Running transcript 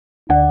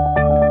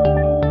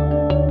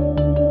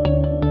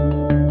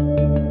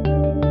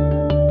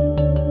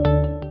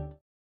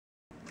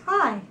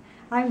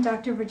I'm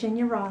Dr.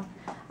 Virginia Roth.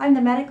 I'm the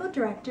Medical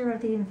Director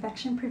of the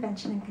Infection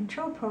Prevention and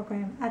Control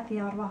Program at the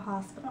Ottawa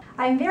Hospital.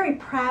 I'm very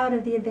proud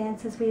of the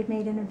advances we have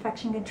made in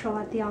infection control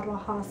at the Ottawa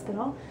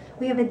Hospital.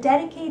 We have a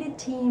dedicated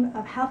team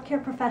of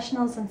healthcare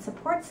professionals and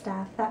support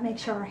staff that make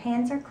sure our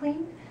hands are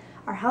clean,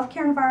 our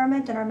healthcare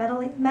environment and our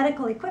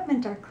medical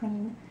equipment are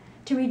clean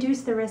to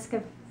reduce the risk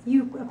of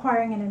you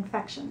acquiring an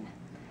infection.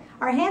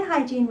 Our hand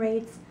hygiene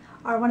rates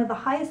are one of the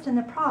highest in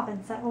the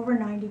province at over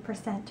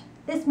 90%.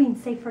 This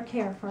means safer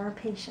care for our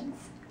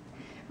patients.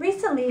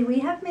 Recently, we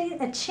have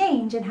made a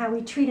change in how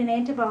we treat an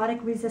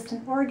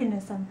antibiotic-resistant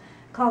organism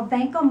called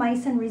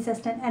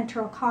vancomycin-resistant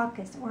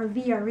enterococcus, or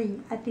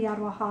VRE, at the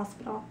Ottawa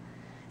Hospital.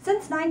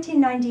 Since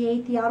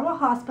 1998, the Ottawa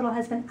Hospital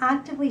has been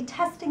actively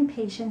testing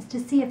patients to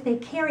see if they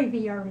carry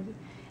VRE,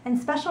 and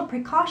special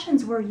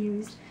precautions were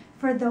used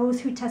for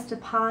those who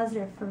tested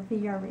positive for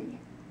VRE.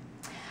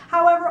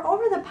 However,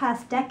 over the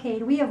past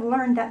decade, we have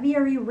learned that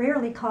VRE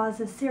rarely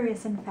causes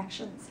serious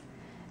infections.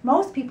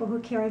 Most people who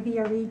carry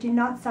VRE do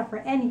not suffer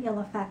any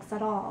ill effects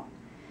at all.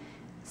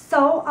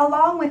 So,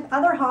 along with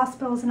other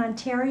hospitals in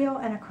Ontario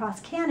and across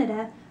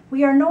Canada,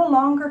 we are no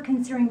longer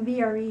considering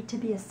VRE to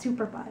be a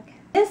superbug.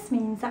 This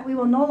means that we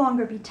will no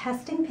longer be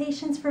testing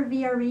patients for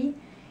VRE,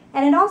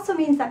 and it also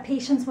means that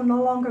patients will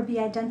no longer be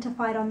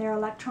identified on their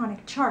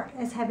electronic chart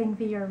as having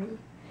VRE.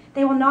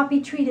 They will not be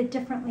treated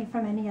differently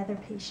from any other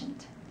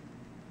patient.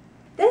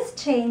 This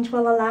change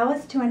will allow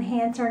us to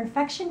enhance our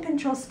infection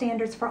control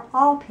standards for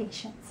all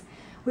patients.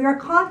 We are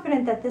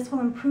confident that this will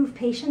improve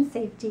patient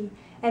safety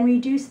and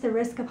reduce the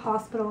risk of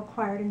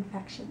hospital-acquired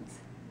infections.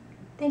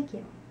 Thank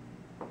you.